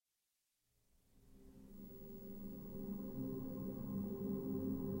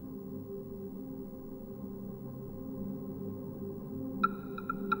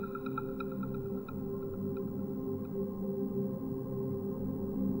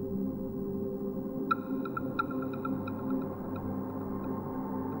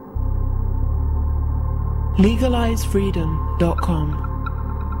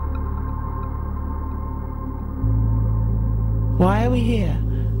LegalizeFreedom.com. Why are we here?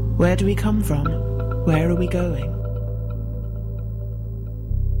 Where do we come from? Where are we going?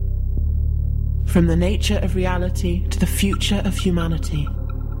 From the nature of reality to the future of humanity.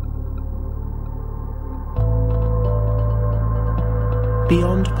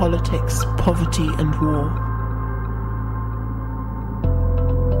 Beyond politics, poverty and war.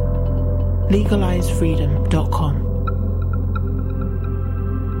 LegalizeFreedom.com.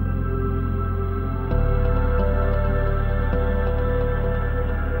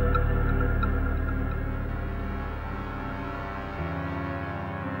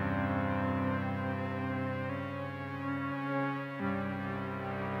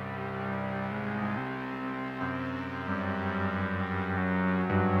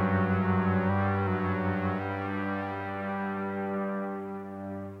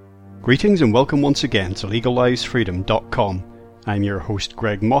 Greetings and welcome once again to LegalizeFreedom.com. I'm your host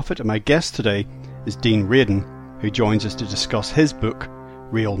Greg Moffat, and my guest today is Dean Radin, who joins us to discuss his book,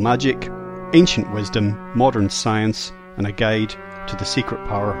 Real Magic, Ancient Wisdom, Modern Science, and a Guide to the Secret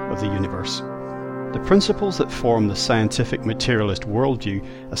Power of the Universe. The principles that form the scientific materialist worldview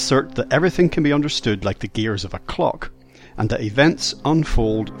assert that everything can be understood like the gears of a clock, and that events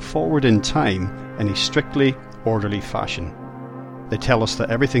unfold forward in time in a strictly orderly fashion. They tell us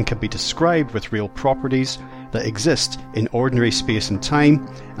that everything can be described with real properties that exist in ordinary space and time,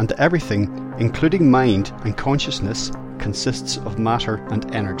 and that everything, including mind and consciousness, consists of matter and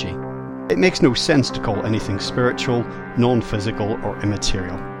energy. It makes no sense to call anything spiritual, non-physical or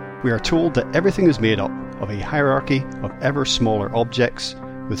immaterial. We are told that everything is made up of a hierarchy of ever smaller objects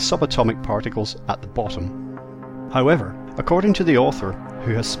with subatomic particles at the bottom. However, according to the author,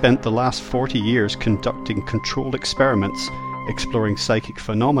 who has spent the last 40 years conducting controlled experiments exploring psychic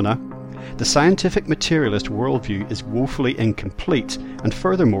phenomena, the scientific materialist worldview is woefully incomplete, and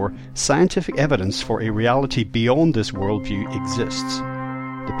furthermore, scientific evidence for a reality beyond this worldview exists.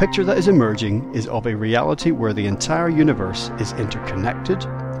 The picture that is emerging is of a reality where the entire universe is interconnected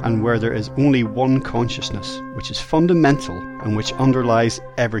and where there is only one consciousness, which is fundamental and which underlies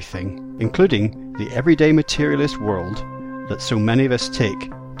everything, including the everyday materialist world that so many of us take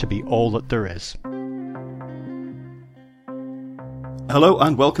to be all that there is. Hello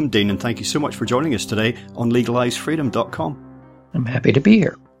and welcome, Dean, and thank you so much for joining us today on LegalizeFreedom.com. I'm happy to be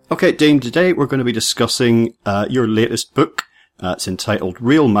here. Okay, Dean, today we're going to be discussing your latest book. It's entitled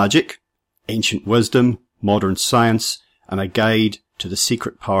Real Magic, Ancient Wisdom, Modern Science, and a Guide to the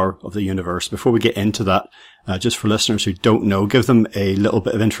Secret Power of the Universe. Before we get into that, just for listeners who don't know, give them a little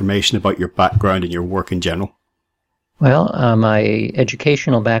bit of information about your background and your work in general. Well, my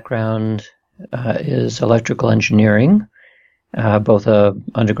educational background is electrical engineering. Both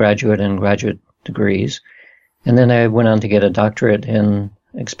undergraduate and graduate degrees. And then I went on to get a doctorate in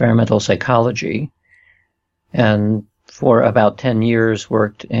experimental psychology, and for about 10 years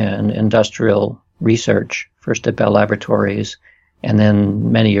worked in industrial research, first at Bell Laboratories, and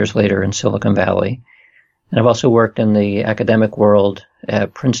then many years later in Silicon Valley. And I've also worked in the academic world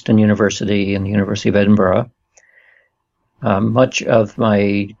at Princeton University and the University of Edinburgh. Much of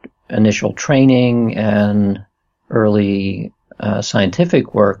my initial training and early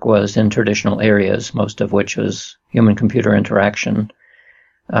scientific work was in traditional areas, most of which was human-computer interaction.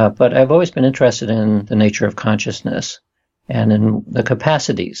 But I've always been interested in the nature of consciousness and in the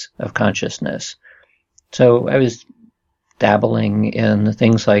capacities of consciousness. So I was dabbling in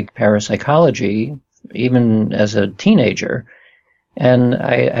things like parapsychology, even as a teenager, and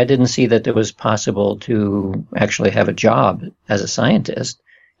I didn't see that it was possible to actually have a job as a scientist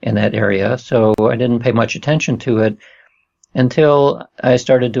in that area, so I didn't pay much attention to it until I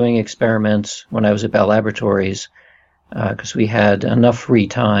started doing experiments when I was at Bell Laboratories, because we had enough free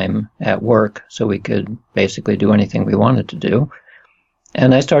time at work so we could basically do anything we wanted to do.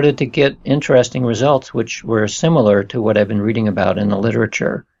 And I started to get interesting results which were similar to what I've been reading about in the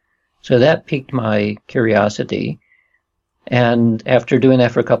literature. So that piqued my curiosity. And after doing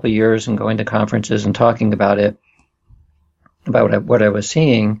that for a couple of years and going to conferences and talking about it, about what I was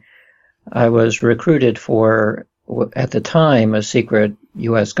seeing, I was recruited for, at the time, a secret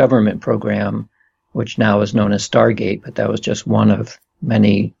U.S. government program, which now is known as Stargate, but that was just one of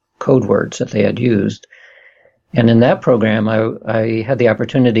many code words that they had used. And in that program, I had the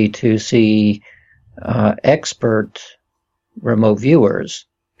opportunity to see expert remote viewers,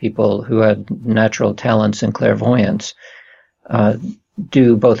 people who had natural talents in clairvoyance,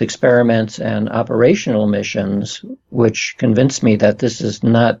 do both experiments and operational missions, which convinced me that this is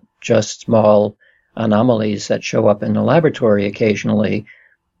not just small anomalies that show up in the laboratory occasionally,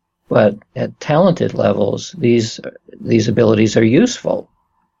 But at talented levels, these abilities are useful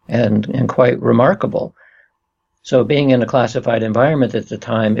and quite remarkable. So being in a classified environment at the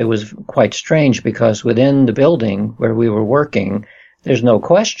time, it was quite strange because within the building where we were working, there's no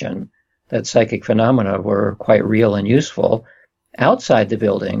question that psychic phenomena were quite real and useful. Outside the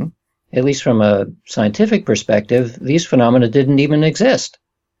building, at least from a scientific perspective, these phenomena didn't even exist.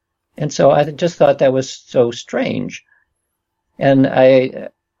 And so I just thought that was so strange. And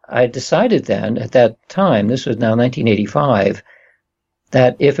I decided then at that time, this was now 1985,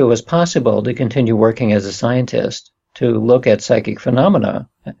 that if it was possible to continue working as a scientist, to look at psychic phenomena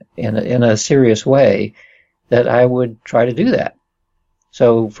in a serious way, that I would try to do that.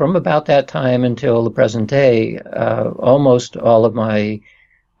 So from about that time until the present day, almost all of my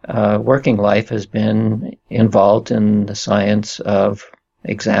working life has been involved in the science of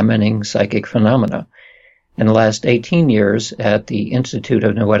examining psychic phenomena. In the last 18 years at the Institute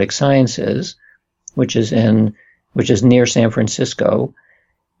of Noetic Sciences, which is near San Francisco,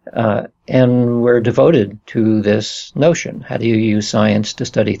 and we're devoted to this notion. How do you use science to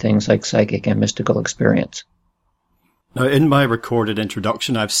study things like psychic and mystical experience? Now, in my recorded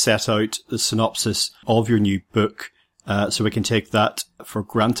introduction, I've set out the synopsis of your new book, so we can take that for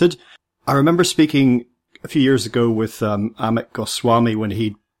granted. I remember speaking a few years ago with Amit Goswami when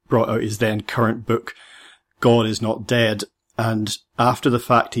he brought out his then current book, God is Not Dead, and after the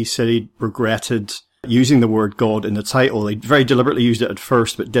fact he said he regretted using the word God in the title. He very deliberately used it at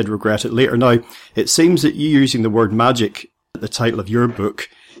first, but did regret it later. Now, it seems that you using the word magic at the title of your book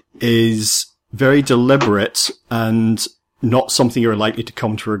is very deliberate and not something you're likely to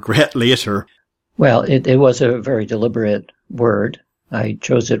come to regret later. Well, it was a very deliberate word. I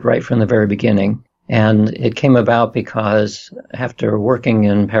chose it right from the very beginning. And it came about because after working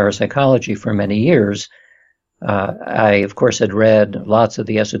in parapsychology for many years, I, of course, had read lots of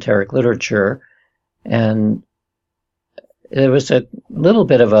the esoteric literature, and there was a little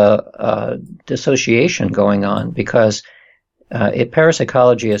bit of a dissociation going on because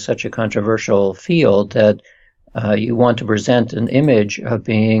parapsychology is such a controversial field that you want to present an image of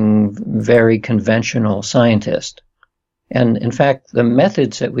being very conventional scientist. And in fact, the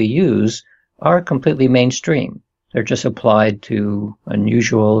methods that we use are completely mainstream. They're just applied to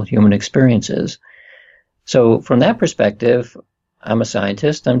unusual human experiences. So from that perspective, I'm a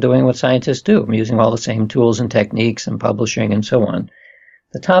scientist. I'm doing what scientists do. I'm using all the same tools and techniques and publishing and so on.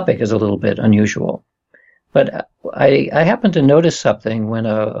 The topic is a little bit unusual. But I happened to notice something when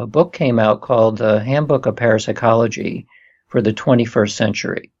a book came out called The Handbook of Parapsychology for the 21st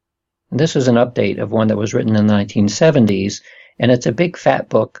Century. And this is an update of one that was written in the 1970s, and it's a big fat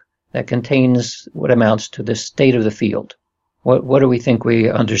book that contains what amounts to the state of the field. What do we think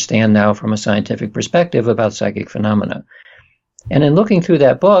we understand now from a scientific perspective about psychic phenomena? And in looking through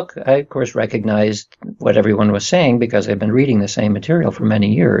that book, I, of course, recognized what everyone was saying because I've been reading the same material for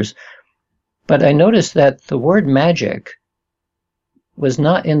many years. But I noticed that the word magic was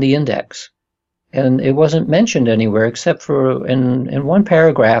not in the index. And it wasn't mentioned anywhere except for in one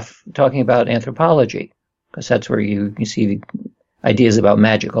paragraph talking about anthropology, because that's where you see ideas about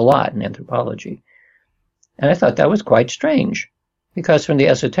magic a lot in anthropology. And I thought that was quite strange, because from the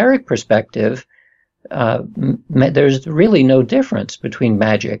esoteric perspective, there's really no difference between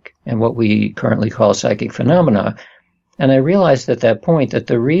magic and what we currently call psychic phenomena. And I realized at that point that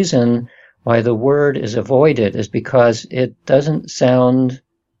the reason why the word is avoided is because it doesn't sound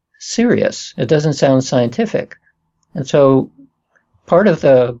serious. It doesn't sound scientific. And so part of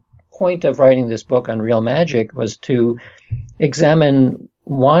the point of writing this book on real magic was to examine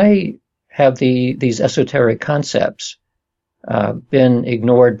why have these esoteric concepts been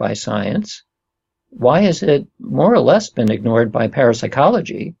ignored by science? Why has it more or less been ignored by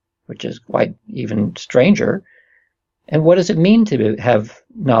parapsychology, which is quite even stranger? And what does it mean to have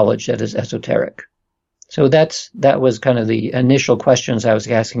knowledge that is esoteric? So that was kind of the initial questions I was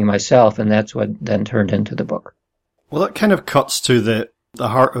asking myself, and that's what then turned into the book. Well, that kind of cuts to the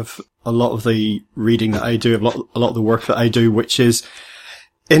heart of a lot of the reading that I do, a lot of the work that I do, which is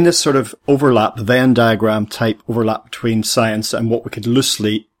in this sort of overlap, Venn diagram type overlap between science and what we could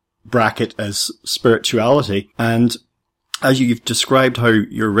loosely bracket as spirituality. And as you've described how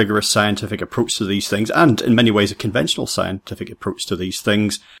your rigorous scientific approach to these things, and in many ways a conventional scientific approach to these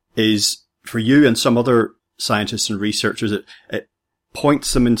things, is for you and some other scientists and researchers, it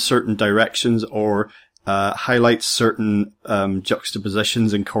points them in certain directions or highlights certain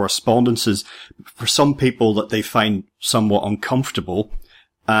juxtapositions and correspondences for some people that they find somewhat uncomfortable.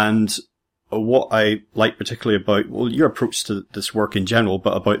 And what I like particularly about, well, your approach to this work in general,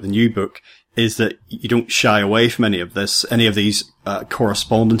 but about the new book, is that you don't shy away from any of these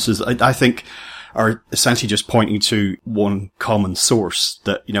correspondences. I think are essentially just pointing to one common source,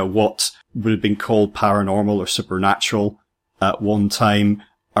 that, what would have been called paranormal or supernatural at one time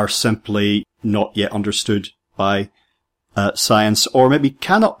are simply not yet understood by science, or maybe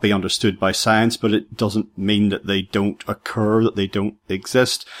cannot be understood by science, but it doesn't mean that they don't occur, that they don't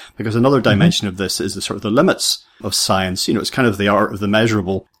exist. Because another dimension of this is the sort of the limits of science. It's kind of the art of the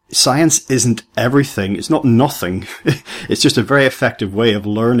measurable. Science isn't everything. It's not nothing. It's just a very effective way of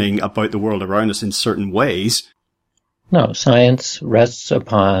learning about the world around us in certain ways. No, science rests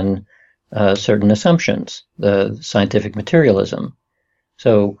upon certain assumptions, the scientific materialism.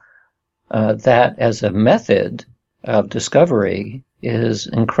 So that as a method of discovery is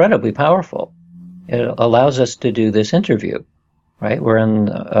incredibly powerful. It allows us to do this interview, right? We're on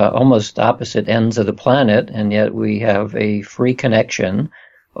almost opposite ends of the planet, and yet we have a free connection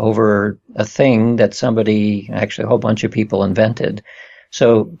over a thing that actually a whole bunch of people invented.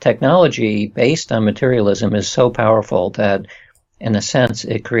 So technology based on materialism is so powerful that, in a sense,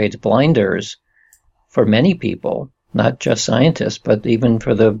 it creates blinders for many people, not just scientists, but even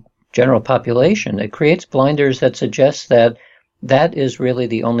for the general population. It creates blinders that suggest that that is really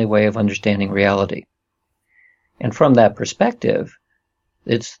the only way of understanding reality. And from that perspective,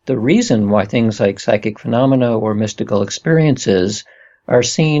 it's the reason why things like psychic phenomena or mystical experiences are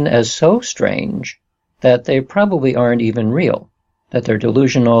seen as so strange that they probably aren't even real, that they're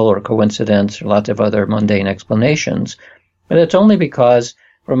delusional or coincidence or lots of other mundane explanations. But it's only because,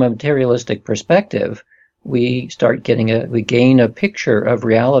 from a materialistic perspective, we gain a picture of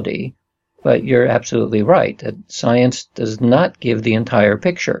reality. But you're absolutely right that science does not give the entire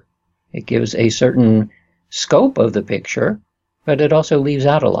picture. It gives a certain scope of the picture, but it also leaves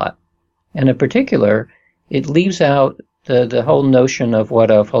out a lot. And in particular, it leaves out the whole notion of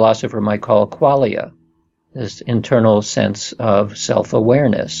what a philosopher might call qualia, this internal sense of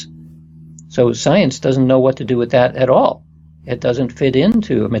self-awareness. So science doesn't know what to do with that at all. It doesn't fit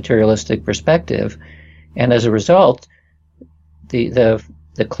into a materialistic perspective. And as a result, the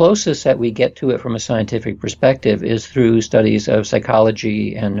closest that we get to it from a scientific perspective is through studies of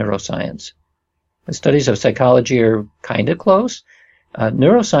psychology and neuroscience. The studies of psychology are kind of close.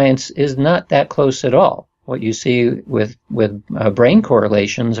 Neuroscience is not that close at all. What you see with brain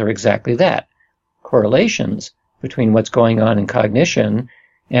correlations are exactly that. Correlations between what's going on in cognition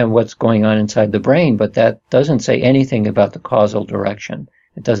and what's going on inside the brain, but that doesn't say anything about the causal direction.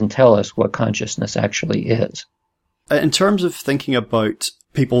 It doesn't tell us what consciousness actually is. In terms of thinking about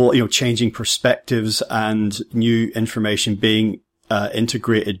people, changing perspectives and new information being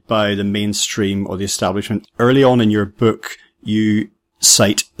integrated by the mainstream or the establishment, early on in your book, you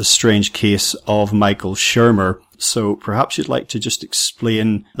cite the strange case of Michael Shermer. So perhaps you'd like to just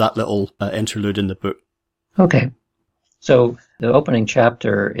explain that little interlude in the book. Okay. So the opening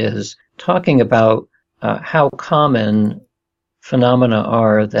chapter is talking about how common phenomena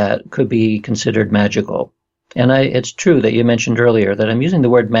are that could be considered magical. And it's true that you mentioned earlier that I'm using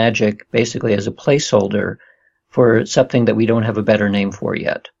the word magic basically as a placeholder for something that we don't have a better name for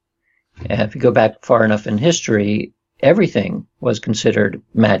yet. And if you go back far enough in history, everything was considered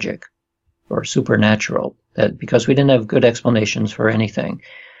magic or supernatural, that because we didn't have good explanations for anything.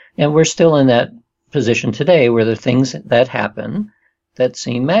 And we're still in that position today where there are things that happen that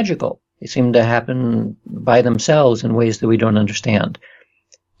seem magical. They seem to happen by themselves in ways that we don't understand.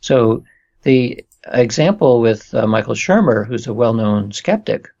 So the example with Michael Shermer, who's a well-known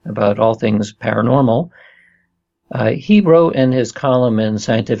skeptic about all things paranormal, he wrote in his column in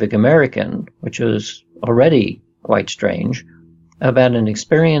Scientific American, which was already quite strange, about an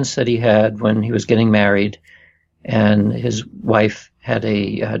experience that he had when he was getting married, and his wife had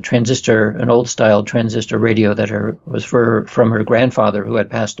a transistor, an old-style transistor radio that was from her grandfather who had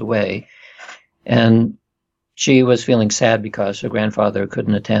passed away, and she was feeling sad because her grandfather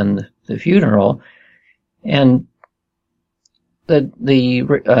couldn't attend the funeral, and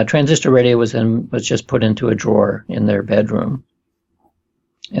the transistor radio was just put into a drawer in their bedroom.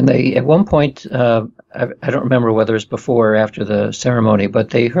 And they, at one point, I don't remember whether it was before or after the ceremony, but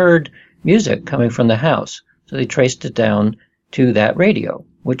they heard music coming from the house. So they traced it down to that radio,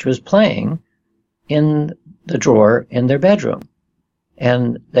 which was playing in the drawer in their bedroom.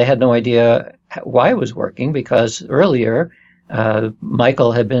 And they had no idea why it was working, because earlier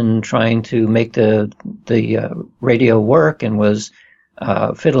Michael had been trying to make the radio work and was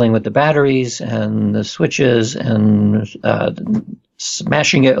fiddling with the batteries and the switches and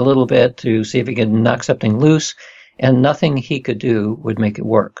smashing it a little bit to see if he could knock something loose, and nothing he could do would make it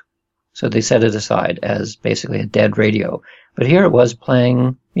work. So they set it aside as basically a dead radio. But here it was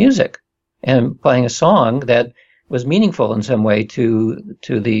playing music and playing a song that was meaningful in some way to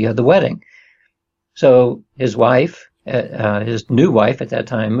the wedding. So his wife, his new wife at that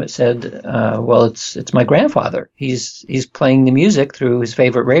time, said, "Well, it's my grandfather. He's playing the music through his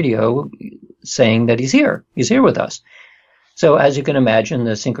favorite radio, saying that he's here with us." So as you can imagine,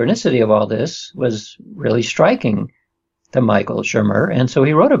 the synchronicity of all this was really striking to Michael Shermer, and so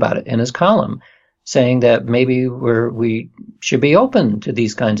he wrote about it in his column, saying that maybe we should be open to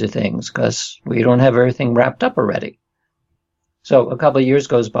these kinds of things because we don't have everything wrapped up already. So a couple of years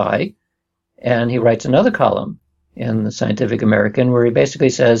goes by, and he writes another column in the Scientific American where he basically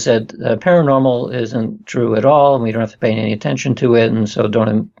says that paranormal isn't true at all, and we don't have to pay any attention to it, and so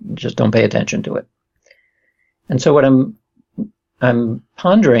don't pay attention to it. And so what I'm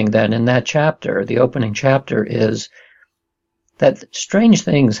pondering then in that chapter, the opening chapter, is that strange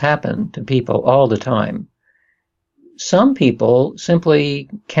things happen to people all the time. Some people simply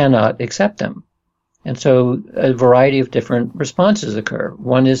cannot accept them. And so a variety of different responses occur.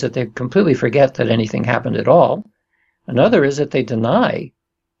 One is that they completely forget that anything happened at all. Another is that they deny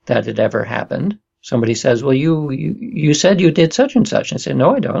that it ever happened. Somebody says, "Well, you said you did such and such." And I say,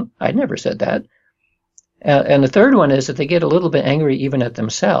 "No, I don't. I never said that." And the third one is that they get a little bit angry even at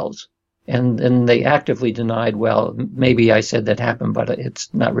themselves. And then they actively denied, "Well, maybe I said that happened, but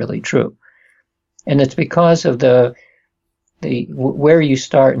it's not really true." And it's because of the where you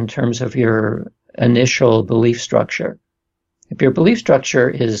start in terms of your initial belief structure. If your belief structure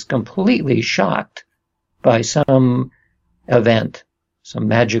is completely shocked by some event, some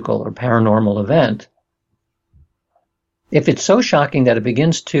magical or paranormal event, if it's so shocking that it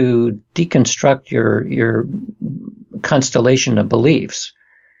begins to deconstruct your constellation of beliefs,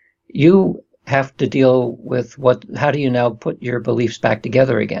 you have to deal with how do you now put your beliefs back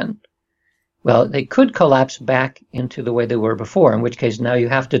together again? Well, they could collapse back into the way they were before, in which case now you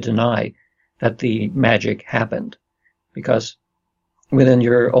have to deny that the magic happened, because within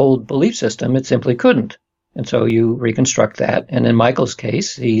your old belief system, it simply couldn't. And so you reconstruct that. And in Michael's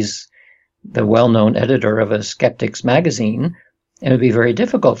case, he's the well-known editor of a skeptics magazine, and it'd be very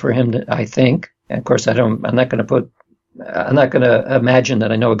difficult for him to, I think, and of course I'm not going to imagine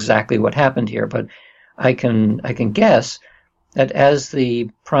that I know exactly what happened here, but I can guess that as the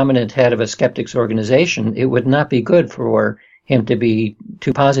prominent head of a skeptics organization, it would not be good for him to be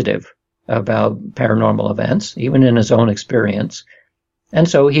too positive about paranormal events, even in his own experience. And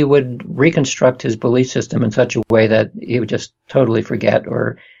so he would reconstruct his belief system in such a way that he would just totally forget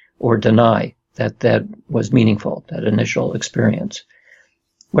or deny that was meaningful, that initial experience.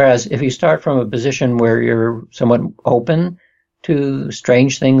 Whereas if you start from a position where you're somewhat open to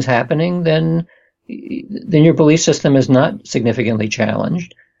strange things happening, then your belief system is not significantly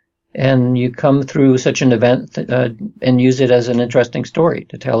challenged, and you come through such an event and use it as an interesting story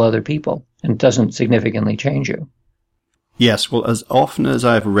to tell other people, and it doesn't significantly change you. Yes, well, as often as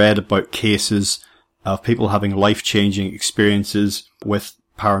I've read about cases of people having life-changing experiences with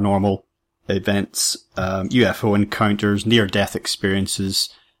paranormal events, UFO encounters, near-death experiences,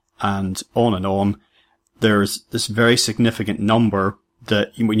 and on, there's this very significant number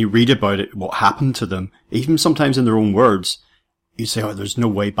that when you read about it, what happened to them, even sometimes in their own words, you say, "Oh, there's no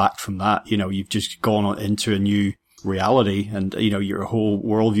way back from that." You've just gone on into a new reality, and your whole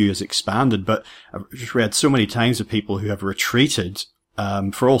worldview is expanded. But I've just read so many times of people who have retreated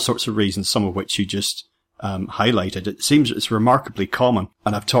for all sorts of reasons, some of which you just highlighted. It seems it's remarkably common,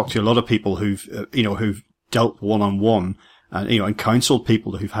 and I've talked to a lot of people who've dealt one-on-one and counseled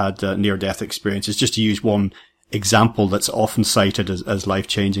people who've had near-death experiences, just to use one example that's often cited as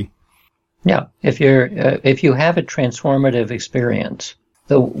life-changing. Yeah, if you have a transformative experience,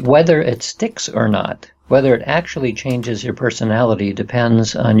 whether it sticks or not, whether it actually changes your personality,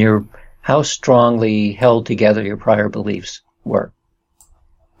 depends on how strongly held together your prior beliefs were.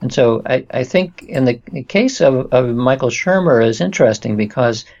 And so I think in the case of Michael Shermer is interesting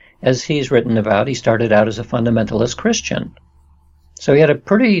because, as he's written about, he started out as a fundamentalist Christian. So he had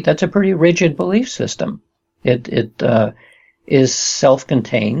that's a pretty rigid belief system. It is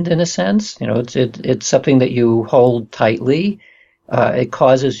self-contained in a sense. It's something that you hold tightly. It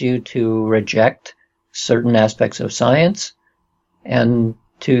causes you to reject certain aspects of science, and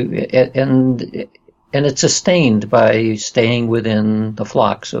it's sustained by staying within the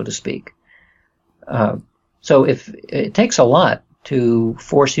flock, so to speak. So if it takes a lot to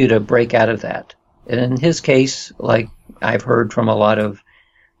force you to break out of that. And in his case, like I've heard from a lot of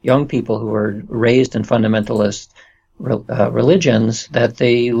young people who are raised in fundamentalist religions, that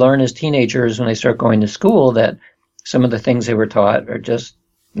they learn as teenagers when they start going to school that some of the things they were taught are just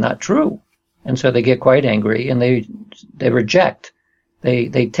not true. And so they get quite angry and they reject.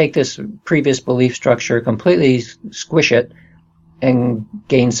 They take this previous belief structure, completely squish it, and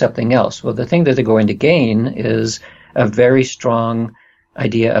gain something else. Well, the thing that they're going to gain is a very strong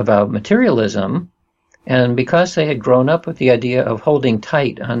idea about materialism. And because they had grown up with the idea of holding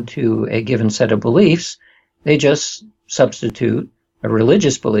tight onto a given set of beliefs, they just substitute a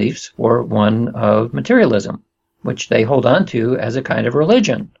religious beliefs for one of materialism, which they hold on to as a kind of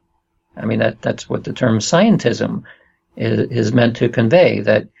religion. I mean, that's what the term scientism is meant to convey,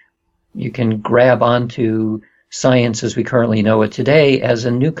 that you can grab onto science as we currently know it today as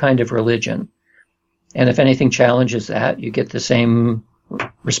a new kind of religion. And if anything challenges that, you get the same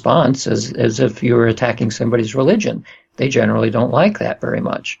response as if you were attacking somebody's religion. They generally don't like that very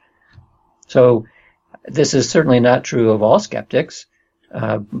much. So this is certainly not true of all skeptics,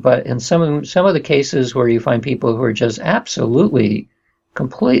 but in some of the cases where you find people who are just absolutely,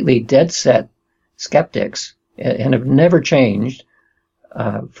 completely dead set skeptics and have never changed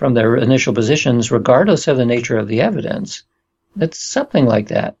from their initial positions, regardless of the nature of the evidence, that something like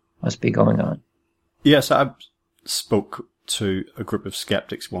that must be going on. Yes, I spoke to a group of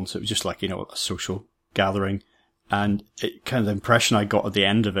skeptics once. It was just like, a social gathering. And the impression I got at the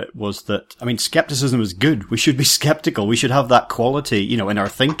end of it was that, skepticism is good. We should be skeptical. We should have that quality, in our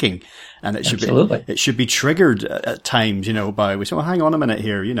thinking. And it should be triggered at times, by, we say, well, hang on a minute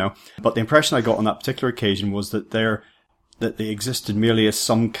here, But the impression I got on that particular occasion was that they existed merely as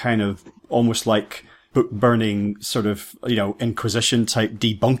some kind of almost like book burning sort of, Inquisition type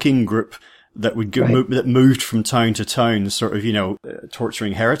debunking group that would that moved from town to town, sort of,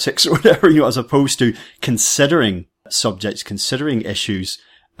 torturing heretics or whatever, as opposed to considering subjects, considering issues,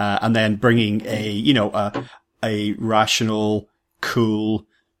 and then bringing a rational, cool,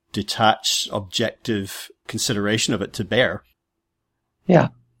 detached, objective consideration of it to bear. Yeah.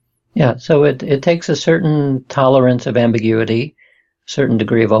 Yeah. So it takes a certain tolerance of ambiguity, certain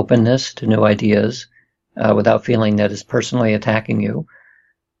degree of openness to new ideas, without feeling that it's personally attacking you.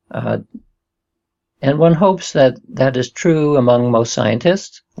 And one hopes that that is true among most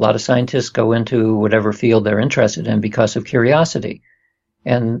scientists. A lot of scientists go into whatever field they're interested in because of curiosity.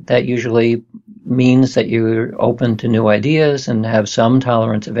 And that usually means that you're open to new ideas and have some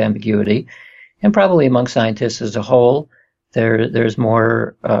tolerance of ambiguity. And probably among scientists as a whole, there's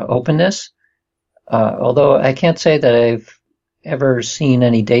more openness. Although I can't say that I've ever seen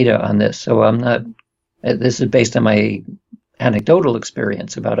any data on this. So this is based on my anecdotal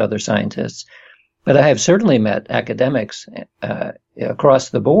experience about other scientists. But I have certainly met academics across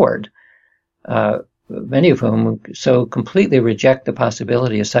the board, many of whom so completely reject the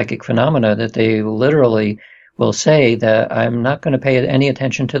possibility of psychic phenomena that they literally will say that I'm not going to pay any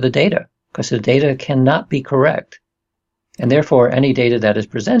attention to the data because the data cannot be correct. And therefore, any data that is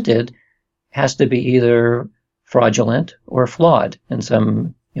presented has to be either fraudulent or flawed in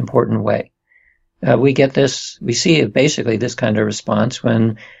some important way. We see basically this kind of response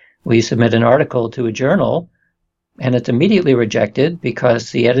when we submit an article to a journal and it's immediately rejected because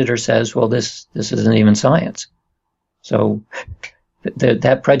the editor says, well, this isn't even science. So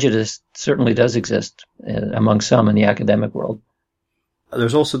that prejudice certainly does exist among some in the academic world.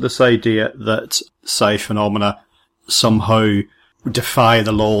 There's also this idea that psi phenomena somehow defy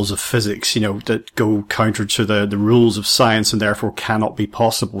the laws of physics, that go counter to the rules of science and therefore cannot be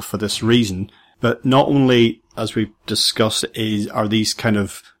possible for this reason. But not only, as we've discussed, are these kind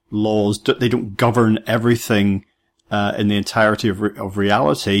of laws, they don't govern everything in the entirety of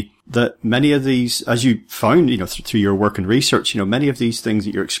reality, that many of these, as you found, through your work and research, many of these things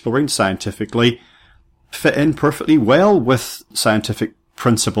that you're exploring scientifically fit in perfectly well with scientific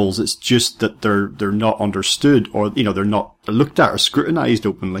principles. It's just that they're not understood, or they're not looked at or scrutinized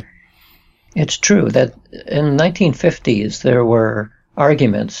openly. It's true that in the 1950s there were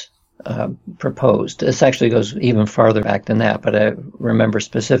arguments proposed. This actually goes even farther back than that, but I remember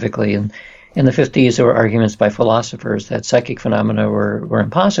specifically in the 50s there were arguments by philosophers that psychic phenomena were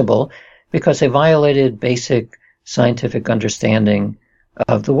impossible because they violated basic scientific understanding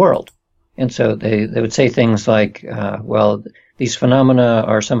of the world. And so they would say things like, well, these phenomena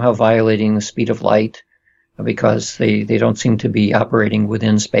are somehow violating the speed of light because they don't seem to be operating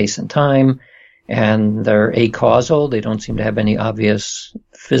within space and time, and they're acausal. They don't seem to have any obvious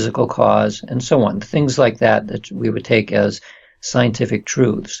physical cause, and so on. Things like that we would take as scientific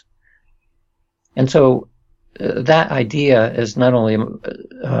truths. And so that idea is not only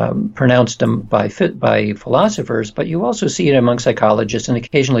pronounced by philosophers, but you also see it among psychologists and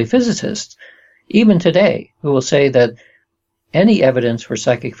occasionally physicists, even today, who will say that any evidence for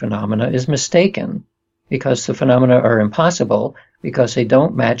psychic phenomena is mistaken because the phenomena are impossible, because they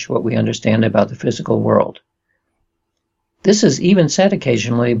don't match what we understand about the physical world. This is even said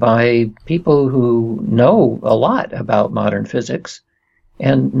occasionally by people who know a lot about modern physics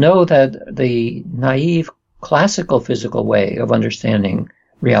and know that the naive classical physical way of understanding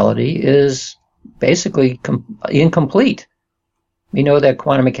reality is basically incomplete. We know that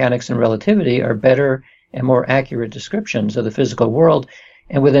quantum mechanics and relativity are better and more accurate descriptions of the physical world,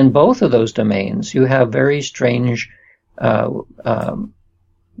 and within both of those domains, you have very strange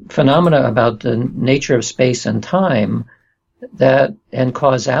phenomena about the nature of space and time and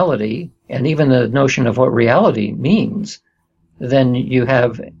causality, and even the notion of what reality means, than you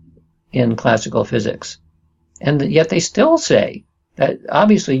have in classical physics. And yet they still say that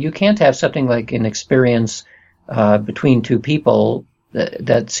obviously you can't have something like an experience between two people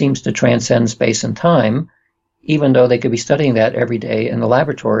that seems to transcend space and time, even though they could be studying that every day in the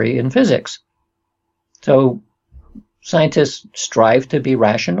laboratory in physics. So scientists strive to be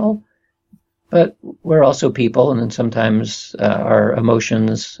rational, but we're also people, and then sometimes our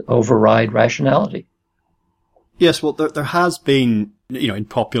emotions override rationality. Yes, well, there has been, in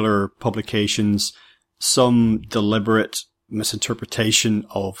popular publications, some deliberate misinterpretation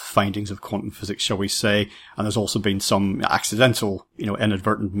of findings of quantum physics, shall we say, and there's also been some accidental,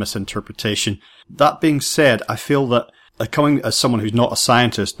 inadvertent misinterpretation. That being said, I feel that, coming as someone who's not a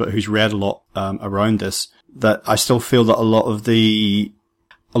scientist, but who's read a lot around this, that I still feel that a lot of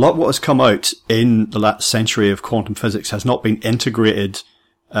what has come out in the last century of quantum physics has not been integrated,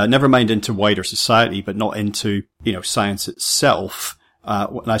 never mind into wider society, but not into, science itself.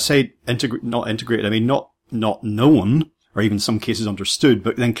 When I say not integrated, I mean not known, or even in some cases understood,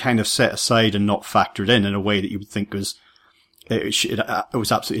 but then kind of set aside and not factored in a way that you would think it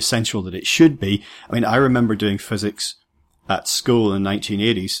was absolutely essential that it should be. I mean, I remember doing physics at school in the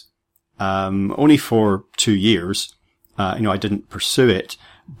 1980s, only for 2 years. I didn't pursue it,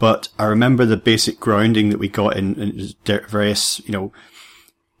 but I remember the basic grounding that we got in various,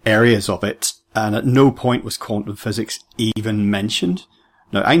 areas of it, and at no point was quantum physics even mentioned.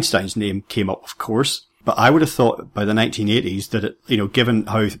 Now, Einstein's name came up, of course, but I would have thought by the 1980s that it, given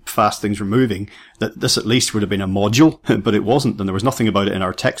how fast things were moving, that this at least would have been a module, but it wasn't, and there was nothing about it in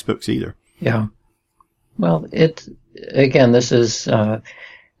our textbooks either. Yeah. Well, this is,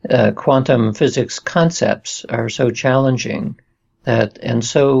 quantum physics concepts are so challenging and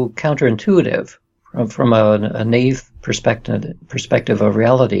so counterintuitive from a naive perspective of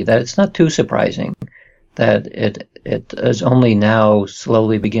reality that it's not too surprising that it is only now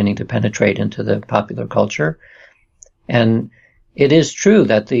slowly beginning to penetrate into the popular culture. And it is true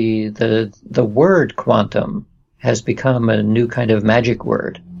that the word quantum has become a new kind of magic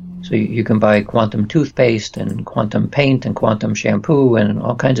word. So you can buy quantum toothpaste and quantum paint and quantum shampoo and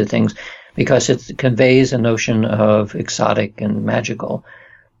all kinds of things because it conveys a notion of exotic and magical.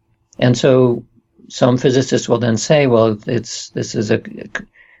 And so some physicists will then say, well,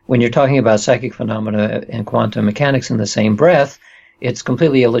 when you're talking about psychic phenomena and quantum mechanics in the same breath, it's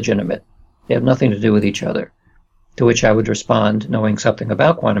completely illegitimate. They have nothing to do with each other. To which I would respond, knowing something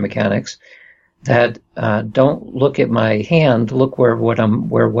about quantum mechanics, that don't look at my hand, look where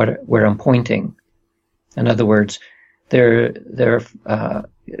I'm pointing. In other words, quantum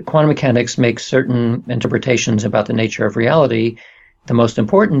mechanics makes certain interpretations about the nature of reality, the most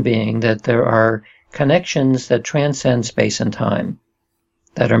important being that there are connections that transcend space and time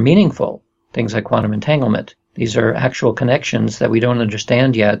that are meaningful, things like quantum entanglement. These are actual connections that we don't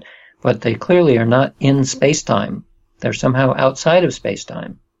understand yet, but they clearly are not in space-time. They're somehow outside of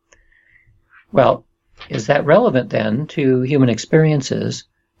space-time. Well, is that relevant then to human experiences,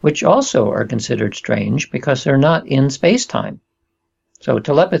 which also are considered strange because they're not in space-time? So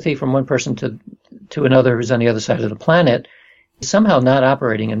telepathy from one person to another who's on the other side of the planet is somehow not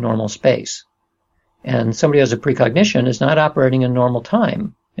operating in normal space. And somebody who has a precognition is not operating in normal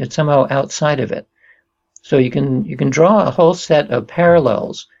time. It's somehow outside of it. So you can draw a whole set of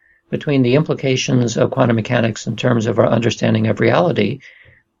parallels between the implications of quantum mechanics in terms of our understanding of reality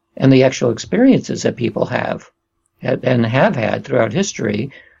and the actual experiences that people have and have had throughout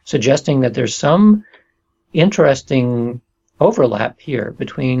history, suggesting that there's some interesting overlap here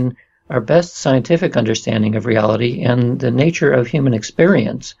between our best scientific understanding of reality and the nature of human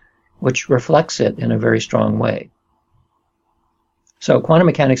experience, which reflects it in a very strong way. So quantum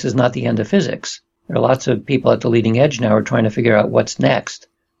mechanics is not the end of physics. There are lots of people at the leading edge now who are trying to figure out what's next,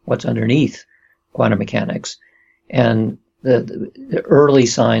 what's underneath quantum mechanics. And the early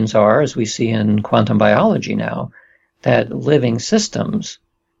signs are, as we see in quantum biology now, that living systems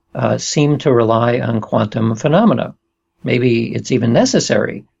seem to rely on quantum phenomena. Maybe it's even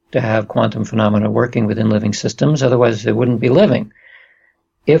necessary to have quantum phenomena working within living systems, otherwise they wouldn't be living.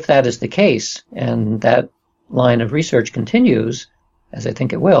 If that is the case, and that line of research continues, as I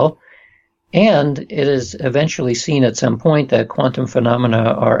think it will, and it is eventually seen at some point that quantum phenomena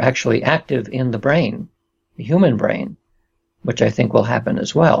are actually active in the brain, the human brain, which I think will happen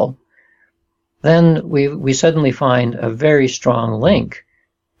as well, then we suddenly find a very strong link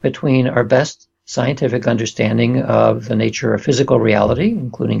between our best scientific understanding of the nature of physical reality,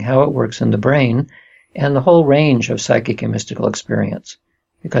 including how it works in the brain, and the whole range of psychic and mystical experience.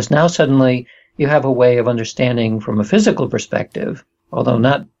 Because now suddenly you have a way of understanding from a physical perspective, although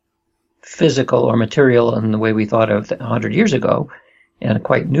not physical or material in the way we thought of 100 years ago, in a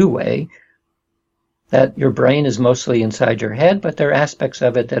quite new way, that your brain is mostly inside your head, but there are aspects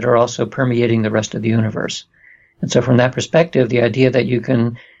of it that are also permeating the rest of the universe. And so from that perspective, the idea that you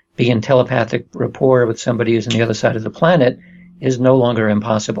can be in telepathic rapport with somebody who's on the other side of the planet is no longer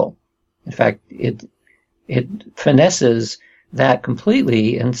impossible. In fact, it finesses that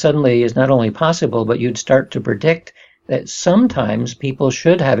completely and suddenly is not only possible, but you'd start to predict that sometimes people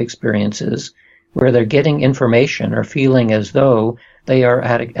should have experiences where they're getting information or feeling as though they are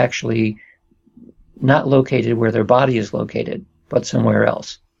actually not located where their body is located, but somewhere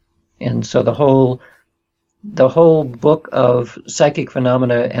else. And so the whole book of psychic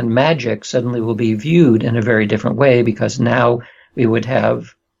phenomena and magic suddenly will be viewed in a very different way, because now we would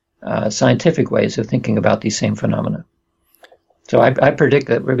have scientific ways of thinking about these same phenomena. So I predict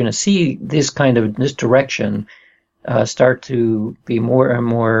that we're going to see this direction start to be more and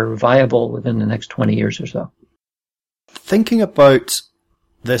more viable within the next 20 years or so. Thinking about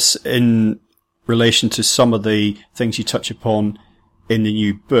this in relation to some of the things you touch upon in the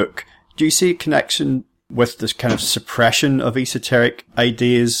new book, do you see a connection with this kind of suppression of esoteric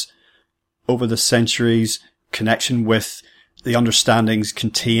ideas over the centuries, connection with the understandings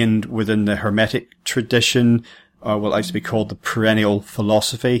contained within the Hermetic tradition, or what likes to be called the perennial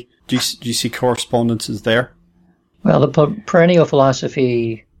philosophy? Do you see correspondences there? Well, the perennial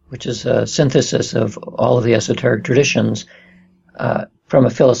philosophy, which is a synthesis of all of the esoteric traditions, from a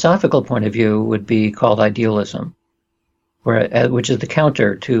philosophical point of view, would be called idealism, which is the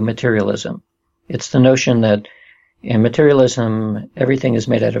counter to materialism. It's the notion that in materialism, everything is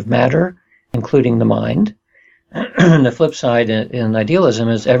made out of matter, including the mind. And the flip side in idealism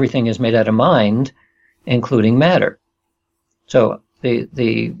is everything is made out of mind, including matter. So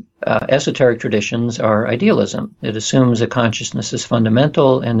the esoteric traditions are idealism. It assumes that consciousness is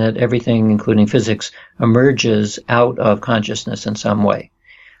fundamental and that everything, including physics, emerges out of consciousness in some way.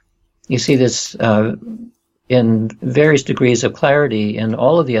 You see this in various degrees of clarity in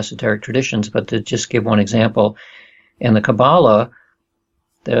all of the esoteric traditions, but to just give one example, in the Kabbalah,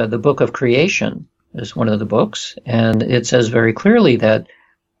 the book of creation is one of the books, and it says very clearly that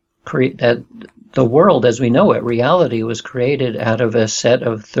the world as we know it, reality, was created out of a set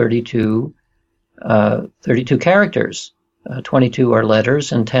of 32 characters. 22 are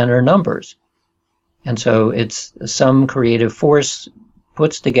letters and 10 are numbers. And so it's some creative force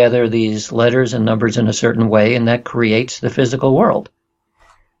puts together these letters and numbers in a certain way, and that creates the physical world.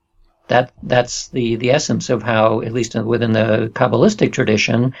 That's the essence of how, at least within the Kabbalistic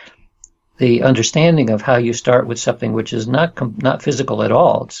tradition, the understanding of how you start with something which is not physical at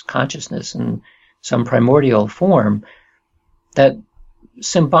all, it's consciousness in some primordial form, that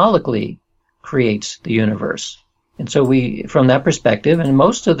symbolically creates the universe. And so we, from that perspective, in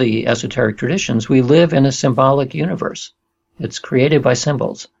most of the esoteric traditions, we live in a symbolic universe. It's created by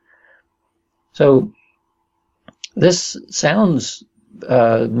symbols. So this sounds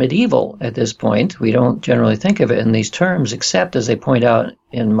medieval at this point. We don't generally think of it in these terms, except, as I point out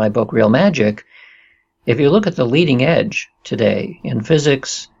in my book, Real Magic, if you look at the leading edge today in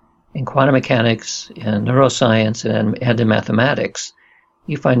physics, in quantum mechanics, in neuroscience, and in mathematics,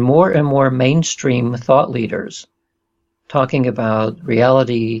 you find more and more mainstream thought leaders talking about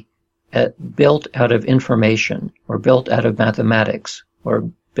reality built out of information, or built out of mathematics, or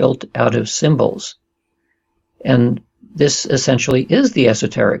built out of symbols. And this essentially is the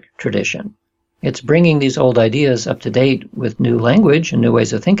esoteric tradition. It's bringing these old ideas up to date with new language and new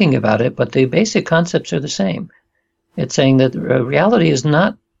ways of thinking about it, but the basic concepts are the same. It's saying that reality is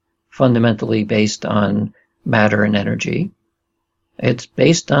not fundamentally based on matter and energy. It's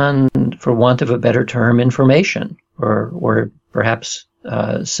based on, for want of a better term, information, or perhaps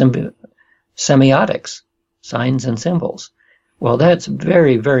semiotics, signs and symbols. Well, that's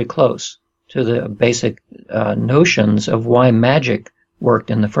very, very close to the basic notions of why magic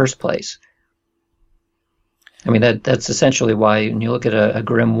worked in the first place. I mean, that's essentially why when you look at a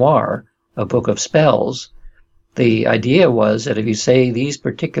grimoire, a book of spells, The idea was that if you say these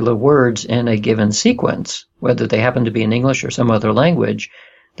particular words in a given sequence, whether they happen to be in English or some other language,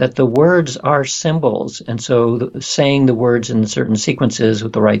 that the words are symbols. And so saying the words in certain sequences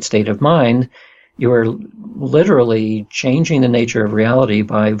with the right state of mind, you are literally changing the nature of reality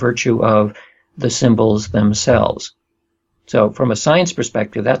by virtue of the symbols themselves. So from a science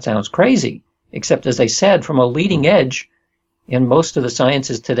perspective, that sounds crazy, except as I said, from a leading edge in most of the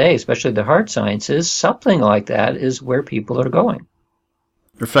sciences today, especially the hard sciences, something like that is where people are going.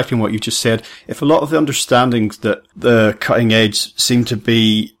 Reflecting on what you just said, if a lot of the understandings that the cutting edge seem to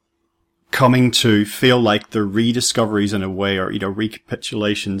be coming to feel like they're rediscoveries in a way, or,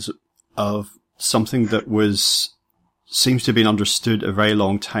 recapitulations of something that seems to have been understood a very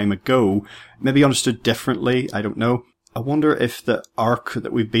long time ago, maybe understood differently, I don't know. I wonder if the arc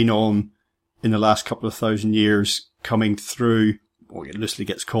that we've been on in the last couple of thousand years, coming through what loosely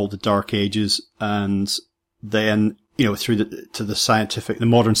gets called the Dark Ages, and then, through the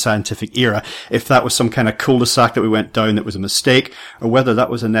modern scientific era, if that was some kind of cul-de-sac that we went down that was a mistake, or whether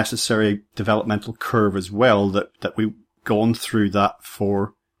that was a necessary developmental curve as well, that we've gone through that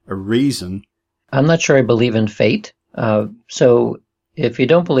for a reason. I'm not sure I believe in fate. So if you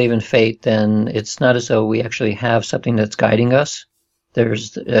don't believe in fate, then it's not as though we actually have something that's guiding us.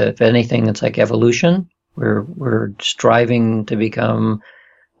 There's, if anything, it's like evolution. We're striving to become,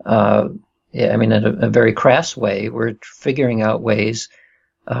 in a very crass way, we're figuring out ways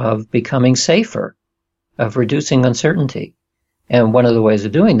of becoming safer, of reducing uncertainty. And one of the ways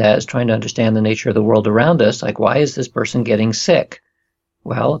of doing that is trying to understand the nature of the world around us. Like, why is this person getting sick?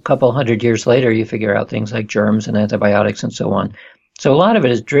 Well, a couple hundred years later, you figure out things like germs and antibiotics and so on. So a lot of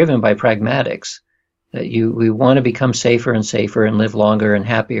it is driven by pragmatics. That we want to become safer and safer and live longer and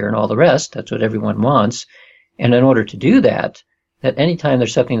happier and all the rest. That's what everyone wants. And in order to do that, that anytime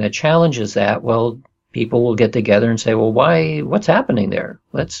there's something that challenges that, well, people will get together and say, well, what's happening there?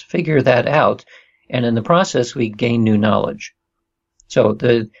 Let's figure that out. And in the process, we gain new knowledge. So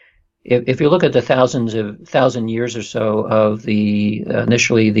if you look at the thousand years or so of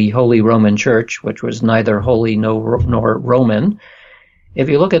initially the Holy Roman Church, which was neither holy nor Roman, if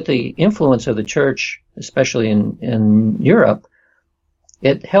you look at the influence of the church, especially in Europe,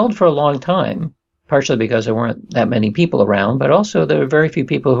 it held for a long time, partially because there weren't that many people around, but also there were very few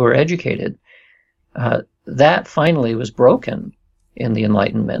people who were educated. That finally was broken in the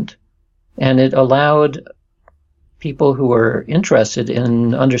Enlightenment, and it allowed people who were interested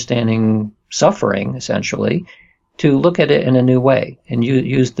in understanding suffering, essentially, to look at it in a new way and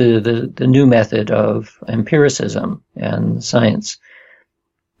use the new method of empiricism and science.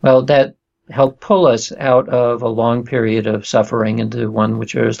 Well, that helped pull us out of a long period of suffering into one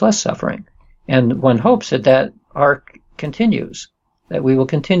which is less suffering. And one hopes that arc continues, that we will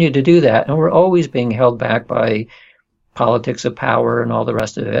continue to do that. And we're always being held back by politics of power and all the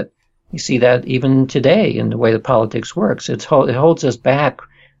rest of it. You see that even today in the way that politics works. It holds us back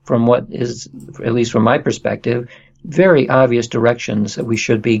from what is, at least from my perspective, very obvious directions that we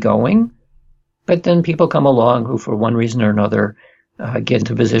should be going. But then people come along who, for one reason or another, get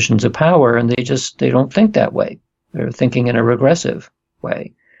into positions of power, and they don't think that way. They're thinking in a regressive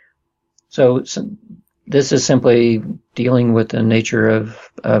way. So this is simply dealing with the nature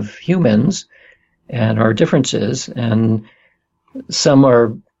of humans and our differences, and some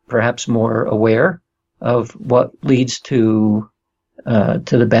are perhaps more aware of what leads to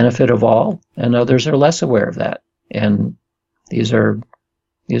the benefit of all, and others are less aware of that. And these are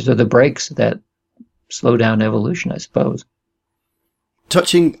the brakes that slow down evolution, I suppose.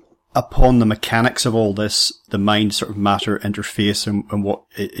 Touching upon the mechanics of all this, the mind sort of matter interface, and what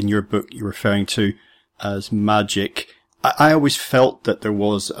in your book you're referring to as magic, I always felt that there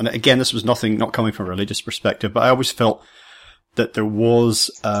was, and again, this was not coming from a religious perspective, but I always felt that there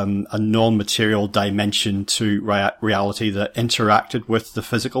was a non-material dimension to reality that interacted with the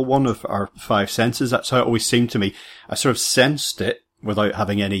physical one of our five senses. That's how it always seemed to me. I sort of sensed it without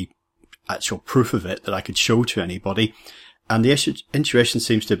having any actual proof of it that I could show to anybody. And the intuition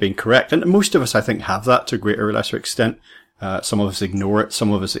seems to have been correct. And most of us, I think, have that to a greater or lesser extent. Some of us ignore it.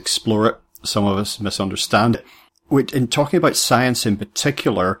 Some of us explore it. Some of us misunderstand it. In talking about science in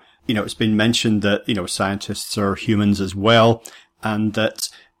particular, it's been mentioned that, scientists are humans as well. And that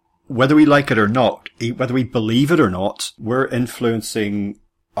whether we like it or not, whether we believe it or not, we're influencing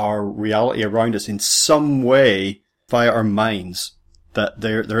our reality around us in some way via our minds. That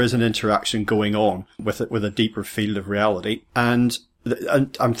there is an interaction going on with a deeper field of reality. And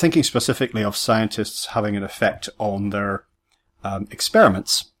I'm thinking specifically of scientists having an effect on their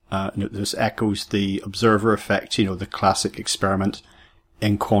experiments. This echoes the observer effect, the classic experiment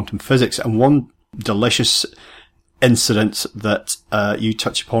in quantum physics. And one delicious incident that you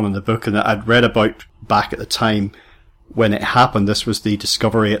touch upon in the book and that I'd read about back at the time when it happened. This was the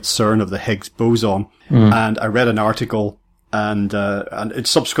discovery at CERN of the Higgs boson. And I read an article and it's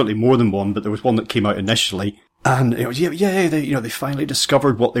subsequently more than one, but there was one that came out initially. And it was, they finally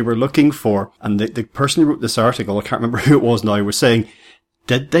discovered what they were looking for. And the person who wrote this article, I can't remember who it was now, was saying,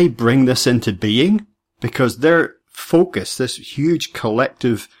 did they bring this into being? Because their focus, this huge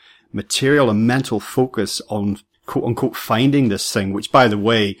collective material and mental focus on quote unquote finding this thing, which by the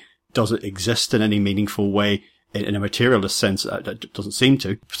way, doesn't exist in any meaningful way in a materialist sense. It doesn't seem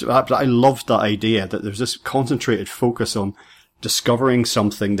to. But I loved that idea that there's this concentrated focus on discovering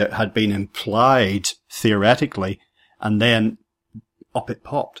something that had been implied theoretically, and then up it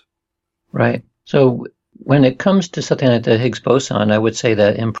popped. Right. So when it comes to something like the Higgs boson, I would say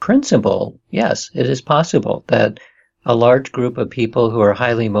that in principle, yes, it is possible that a large group of people who are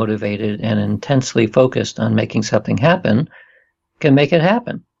highly motivated and intensely focused on making something happen can make it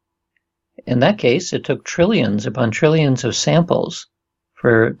happen. In that case, it took trillions upon trillions of samples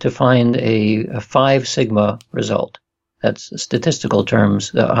to find a 5 sigma result. That's statistical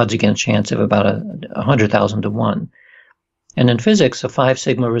terms, the odds against chance of about 100,000 to 1. And in physics, a 5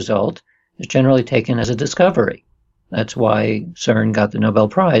 sigma result is generally taken as a discovery. That's why CERN got the Nobel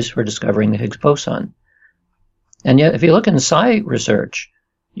Prize for discovering the Higgs boson. And yet, if you look in psi research,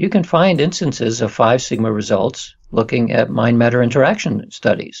 you can find instances of 5 sigma results looking at mind-matter interaction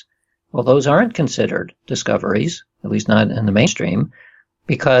studies. Well, those aren't considered discoveries, at least not in the mainstream,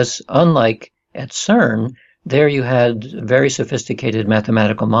 because unlike at CERN, there you had very sophisticated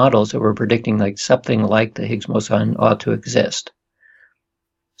mathematical models that were predicting like something like the Higgs boson ought to exist.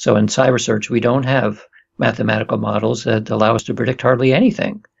 So in psi research, we don't have mathematical models that allow us to predict hardly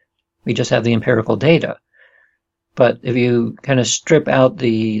anything. We just have the empirical data. But if you kind of strip out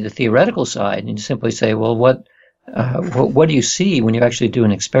the theoretical side and you simply say, well, what do you see when you actually do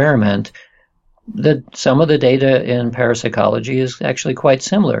an experiment? That some of the data in parapsychology is actually quite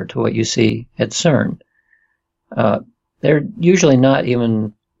similar to what you see at CERN. They're usually not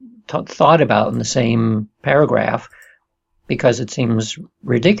even thought about in the same paragraph because it seems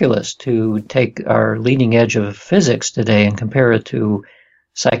ridiculous to take our leading edge of physics today and compare it to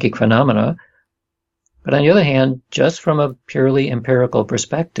psychic phenomena. But on the other hand, just from a purely empirical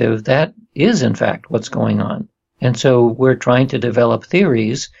perspective, that is in fact what's going on. And so we're trying to develop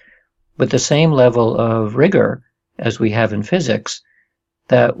theories with the same level of rigor as we have in physics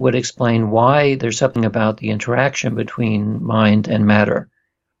that would explain why there's something about the interaction between mind and matter.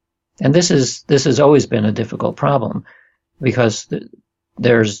 And this has always been a difficult problem because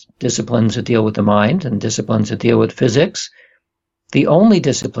there's disciplines that deal with the mind and disciplines that deal with physics. The only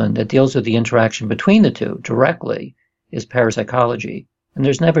discipline that deals with the interaction between the two directly is parapsychology. And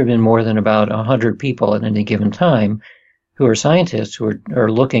there's never been more than about 100 people at any given time who are scientists who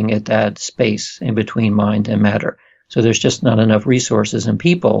are looking at that space in between mind and matter. So there's just not enough resources and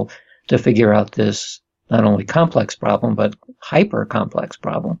people to figure out this not only complex problem, but hyper-complex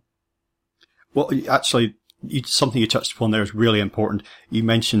problem. Well, actually, something you touched upon there is really important. You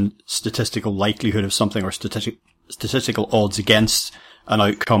mentioned statistical likelihood of something or statistical odds against an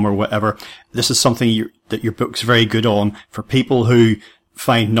outcome or whatever. This is something that your book's very good on for people who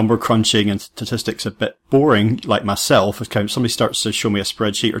find number crunching and statistics a bit boring, like myself. If somebody starts to show me a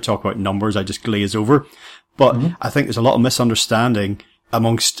spreadsheet or talk about numbers, I just glaze over. But I think there's a lot of misunderstanding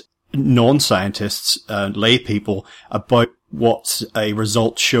amongst non-scientists and lay people about what a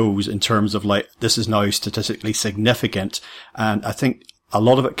result shows in terms of like, this is now statistically significant. And I think a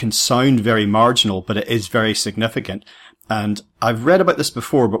lot of it can sound very marginal, but it is very significant. And I've read about this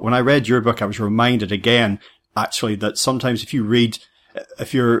before, but when I read your book, I was reminded again, actually, that sometimes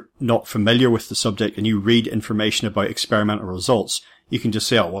if you're not familiar with the subject and you read information about experimental results, you can just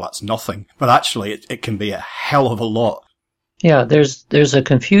say, oh, well, that's nothing. But actually, it can be a hell of a lot. Yeah, there's a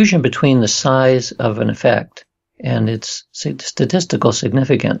confusion between the size of an effect and its statistical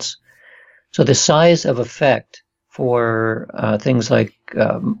significance. So the size of effect for things like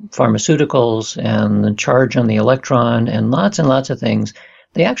pharmaceuticals and the charge on the electron and lots of things,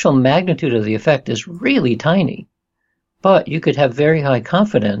 the actual magnitude of the effect is really tiny. But you could have very high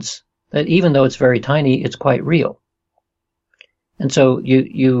confidence that even though it's very tiny, it's quite real. And so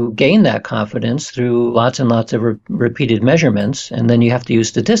you gain that confidence through lots and lots of repeated measurements, and then you have to use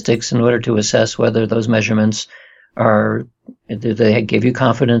statistics in order to assess whether those measurements do they give you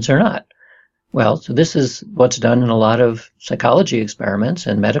confidence or not. Well, so this is what's done in a lot of psychology experiments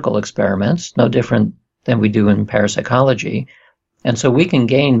and medical experiments, no different than we do in parapsychology. And so we can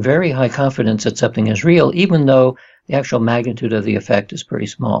gain very high confidence that something is real, even though the actual magnitude of the effect is pretty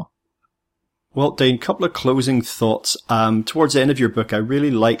small. Well, Dane, a couple of closing thoughts. Towards the end of your book, I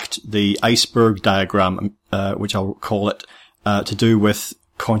really liked the iceberg diagram, which I'll call it, to do with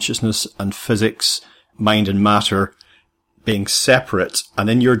consciousness and physics, mind and matter being separate. And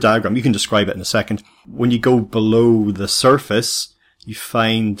in your diagram, you can describe it in a second. When you go below the surface, you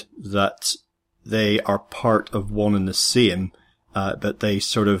find that they are part of one and the same, but they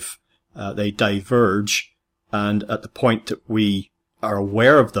sort of, they diverge. And at the point that we are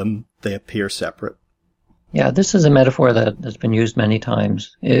aware of them, they appear separate. Yeah, this is a metaphor that's been used many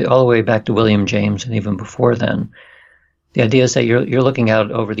times, all the way back to William James and even before then. The idea is that you're looking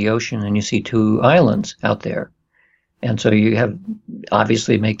out over the ocean and you see two islands out there. And so you have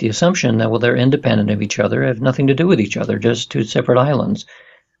obviously make the assumption that, well, they're independent of each other, have nothing to do with each other, just two separate islands.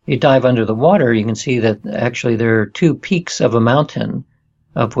 You dive under the water, you can see that actually there are two peaks of a mountain,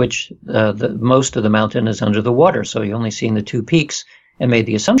 of which the most of the mountain is under the water. So you're only seeing the two peaks and made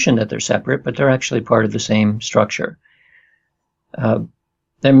the assumption that they're separate, but they're actually part of the same structure. There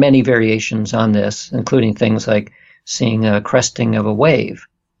are many variations on this, including things like seeing a cresting of a wave.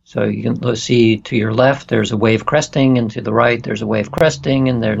 So you can see to your left there's a wave cresting, and to the right there's a wave cresting,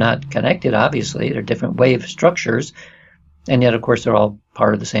 and they're not connected, obviously. They're different wave structures, and yet, of course, they're all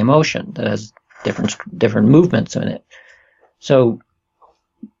part of the same ocean that has different movements in it. So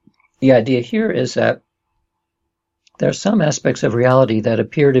the idea here is that there are some aspects of reality that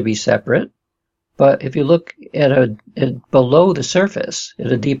appear to be separate, but if you look at below the surface,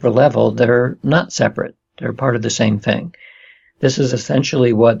 at a deeper level, they're not separate. They're part of the same thing. This is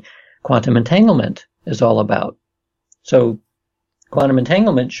essentially what quantum entanglement is all about. So quantum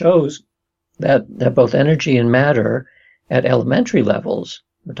entanglement shows that both energy and matter at elementary levels,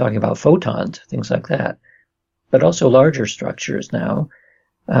 we're talking about photons, things like that, but also larger structures now,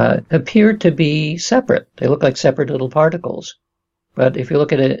 appear to be separate. They look like separate little particles. But if you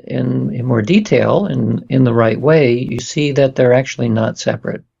look at it in more detail, in the right way, you see that they're actually not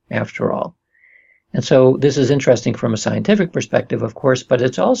separate after all. And so this is interesting from a scientific perspective, of course, but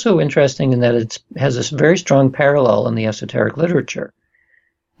it's also interesting in that it has a very strong parallel in the esoteric literature.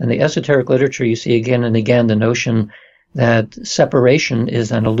 In the esoteric literature, you see again and again the notion that separation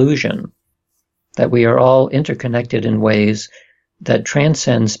is an illusion, that we are all interconnected in ways that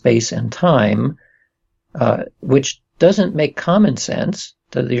transcend space and time, which doesn't make common sense.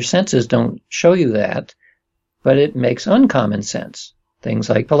 Your senses don't show you that, but it makes uncommon sense. Things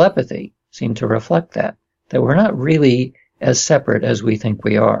like telepathy seem to reflect that we're not really as separate as we think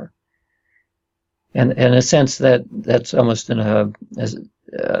we are. And in a sense that's almost in a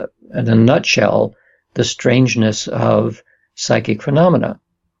nutshell, the strangeness of psychic phenomena,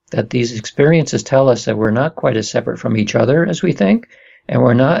 that these experiences tell us that we're not quite as separate from each other as we think, and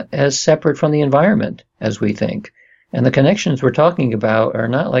we're not as separate from the environment as we think. And the connections we're talking about are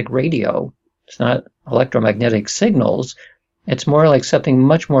not like radio. It's not electromagnetic signals. It's more like something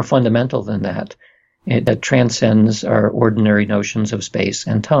much more fundamental than that, that transcends our ordinary notions of space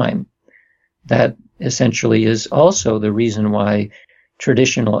and time. That essentially is also the reason why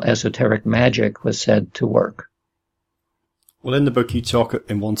traditional esoteric magic was said to work. Well, in the book you talk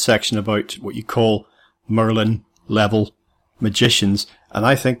in one section about what you call Merlin-level magicians, and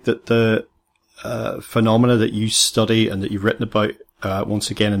I think that the phenomena that you study and that you've written about once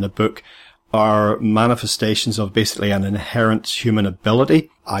again in the book are manifestations of basically an inherent human ability.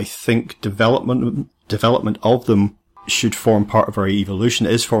 I think development of them should form part of our evolution,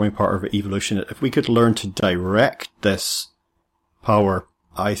 is forming part of our evolution. If we could learn to direct this power,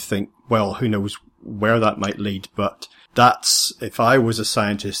 I think, well, who knows where that might lead, but that's, if I was a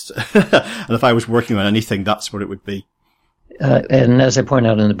scientist and if I was working on anything, that's what it would be. And as I point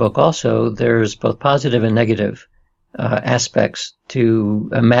out in the book also, there's both positive and negative aspects to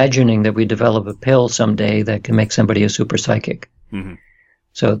imagining that we develop a pill someday that can make somebody a super psychic. Mm-hmm.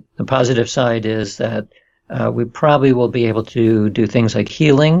 So the positive side is that we probably will be able to do things like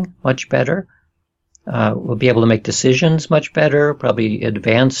healing much better. We'll be able to make decisions much better, probably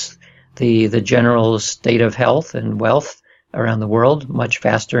advance the general state of health and wealth around the world much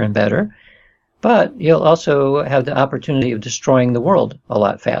faster and better. But you'll also have the opportunity of destroying the world a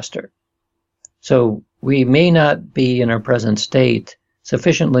lot faster. So we may not be in our present state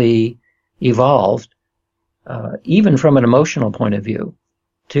sufficiently evolved, even from an emotional point of view,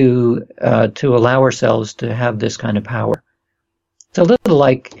 to allow ourselves to have this kind of power. It's a little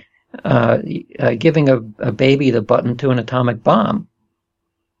like giving a baby the button to an atomic bomb.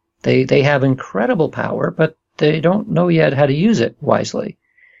 They have incredible power, but they don't know yet how to use it wisely.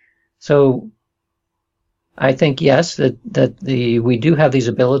 So I think, yes, we do have these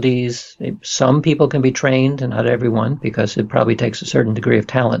abilities. Some people can be trained, and not everyone, because it probably takes a certain degree of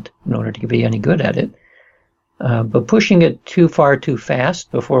talent in order to be any good at it. But pushing it too far too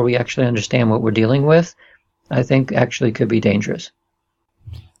fast before we actually understand what we're dealing with, I think actually could be dangerous.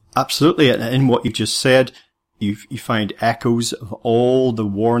 Absolutely. And in what you just said, you find echoes of all the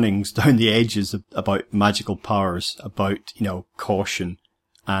warnings down the edges about magical powers, about, caution,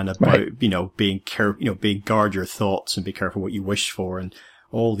 and about, being guard your thoughts and be careful what you wish for and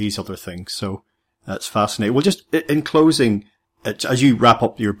all these other things. So that's fascinating. Well, just in closing, as you wrap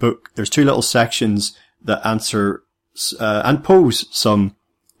up your book, there's two little sections that answer and pose some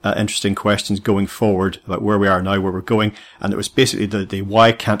interesting questions going forward about where we are now, where we're going. And it was basically the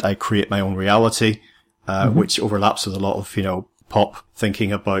why can't I create my own reality, which overlaps with a lot of, pop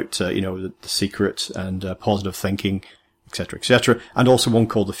thinking about, the secret and positive thinking, etc., and also one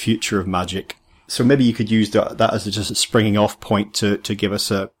called The Future of Magic. So maybe you could use that as just a springing off point to give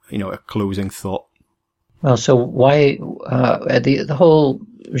us a closing thought. Well, so why the whole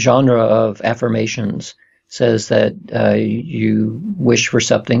genre of affirmations says that you wish for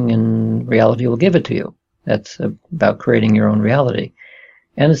something and reality will give it to you. That's about creating your own reality.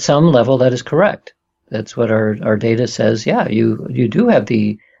 And at some level that is correct. That's what our data says. Yeah, you do have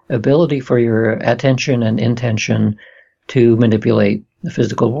the ability for your attention and intention to manipulate the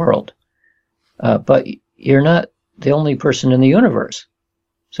physical world. But you're not the only person in the universe.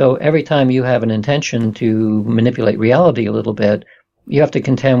 So every time you have an intention to manipulate reality a little bit, you have to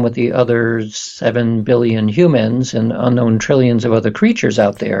contend with the other 7 billion humans and unknown trillions of other creatures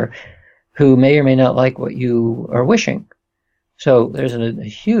out there who may or may not like what you are wishing. So there's a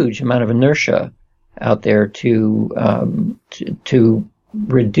huge amount of inertia out there to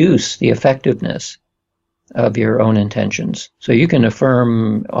reduce the effectiveness of your own intentions. So you can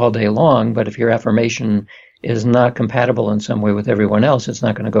affirm all day long, but if your affirmation is not compatible in some way with everyone else, it's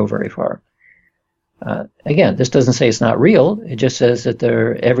not going to go very far. Again, this doesn't say it's not real. It just says that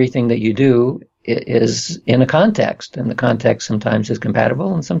everything that you do is in a context, and the context sometimes is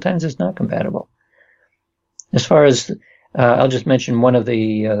compatible and sometimes it's not compatible. As far as, I'll just mention one of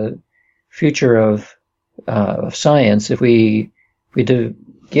the future of science. If we do,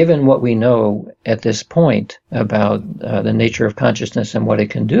 given what we know at this point about the nature of consciousness and what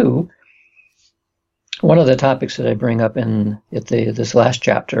it can do, one of the topics that I bring up in this last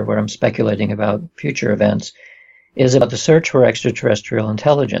chapter, where I'm speculating about future events, is about the search for extraterrestrial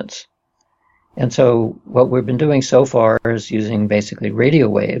intelligence. And so what we've been doing so far is using basically radio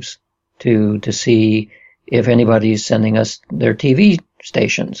waves to see if anybody's sending us their TV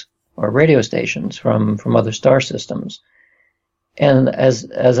stations or radio stations from other star systems. And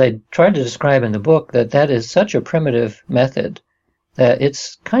as I tried to describe in the book, that is such a primitive method that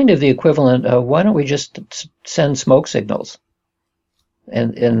it's kind of the equivalent of, why don't we just send smoke signals?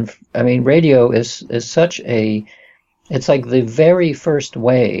 And I mean, radio is such it's like the very first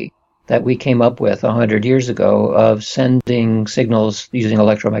way that we came up with 100 years ago of sending signals using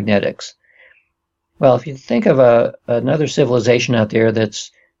electromagnetics. Well, if you think of another civilization out there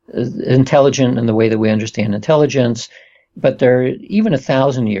that's intelligent in the way that we understand intelligence, but they're even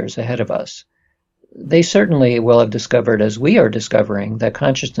 1,000 years ahead of us, they certainly will have discovered, as we are discovering, that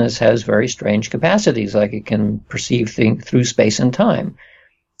consciousness has very strange capacities, like it can perceive things through space and time.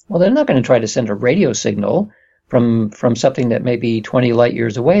 Well, they're not going to try to send a radio signal from something that may be 20 light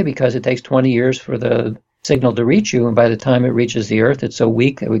years away, because it takes 20 years for the signal to reach you, and by the time it reaches the Earth, it's so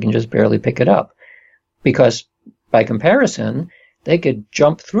weak that we can just barely pick it up. Because, by comparison, they could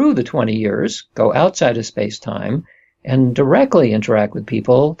jump through the 20 years, go outside of space-time, and directly interact with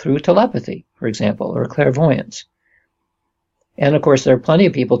people through telepathy, for example, or clairvoyance. And of course, there are plenty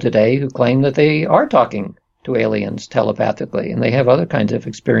of people today who claim that they are talking to aliens telepathically, and they have other kinds of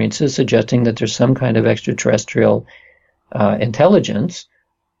experiences suggesting that there's some kind of extraterrestrial intelligence.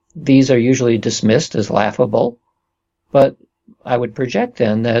 These are usually dismissed as laughable, but I would project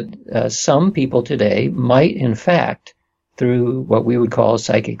then that some people today might, in fact, through what we would call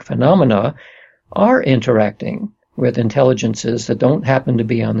psychic phenomena, are interacting with intelligences that don't happen to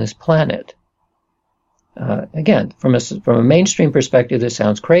be on this planet. Again, from a mainstream perspective, this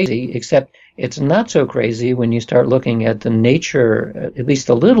sounds crazy, except it's not so crazy when you start looking at the nature, at least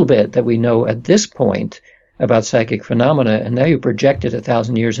a little bit, that we know at this point about psychic phenomena, and now you project it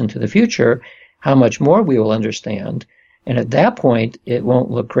 1,000 years into the future, how much more we will understand. And at that point, it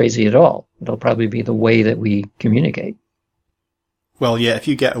won't look crazy at all. It'll probably be the way that we communicate. Well, yeah, if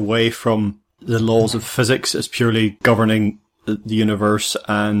you get away from the laws of physics as purely governing the universe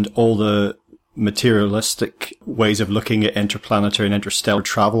and all the materialistic ways of looking at interplanetary and interstellar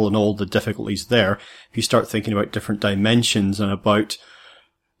travel and all the difficulties there, if you start thinking about different dimensions and about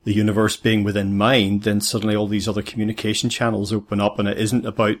the universe being within mind, then suddenly all these other communication channels open up, and it isn't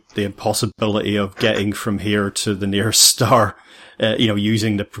about the impossibility of getting from here to the nearest star,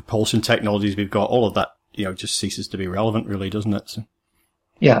 using the propulsion technologies we've got. All of that, just ceases to be relevant, really, doesn't it? So.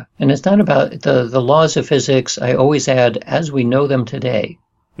 Yeah, and it's not about the laws of physics. I always add, as we know them today.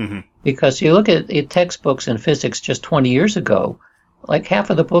 Mm-hmm. Because you look at textbooks in physics just 20 years ago, like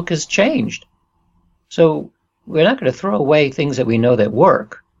half of the book has changed. So we're not going to throw away things that we know that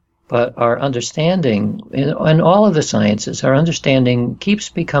work, but our understanding, in all of the sciences, our understanding keeps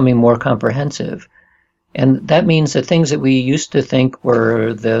becoming more comprehensive. And that means that things that we used to think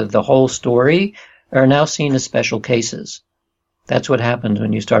were the whole story are now seen as special cases. That's what happens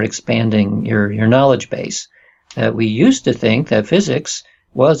when you start expanding your knowledge base. We used to think that physics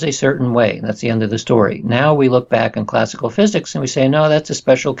was a certain way. That's the end of the story. Now we look back in classical physics and we say, no, that's a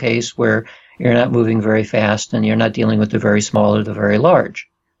special case where you're not moving very fast and you're not dealing with the very small or the very large.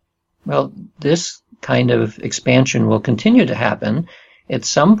 Well, this kind of expansion will continue to happen. At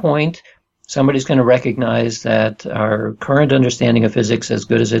some point, somebody's going to recognize that our current understanding of physics, as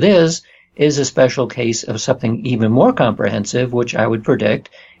good as it is a special case of something even more comprehensive, which I would predict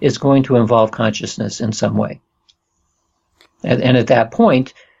is going to involve consciousness in some way. And at that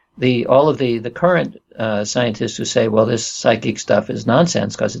point, all of the current scientists who say, well, this psychic stuff is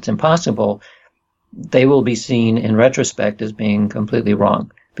nonsense because it's impossible, they will be seen in retrospect as being completely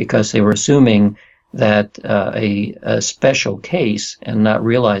wrong because they were assuming that a special case and not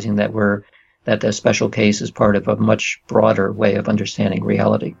realizing that the special case is part of a much broader way of understanding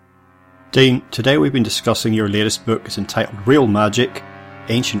reality. Dean, today we've been discussing your latest book. It's entitled Real Magic,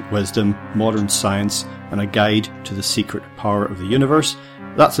 Ancient Wisdom, Modern Science, and a Guide to the Secret Power of the Universe.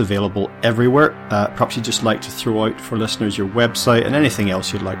 That's available everywhere. Perhaps you'd just like to throw out for listeners your website and anything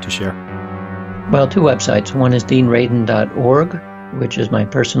else you'd like to share. Well, two websites. One is deanradin.org, which is my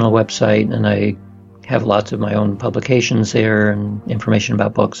personal website, and I have lots of my own publications there and information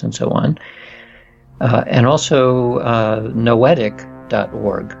about books and so on. And also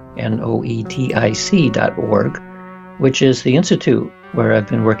noetic.org, noetic.org, which is the institute where I've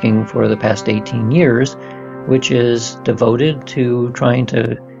been working for the past 18 years, which is devoted to trying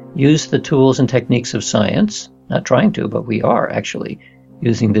to use the tools and techniques of science, not trying to, but we are actually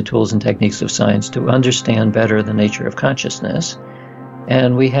using the tools and techniques of science to understand better the nature of consciousness.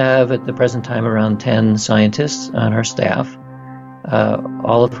 And we have at the present time around 10 scientists on our staff,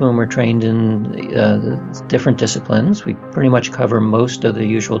 all of whom are trained in different disciplines. We pretty much cover most of the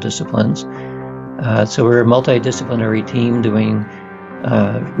usual disciplines. So we're a multidisciplinary team doing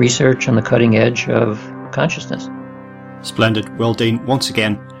research on the cutting edge of consciousness. Splendid. Well, Dean, once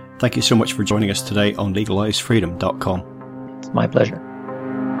again, thank you so much for joining us today on LegalizeFreedom.com. It's my pleasure.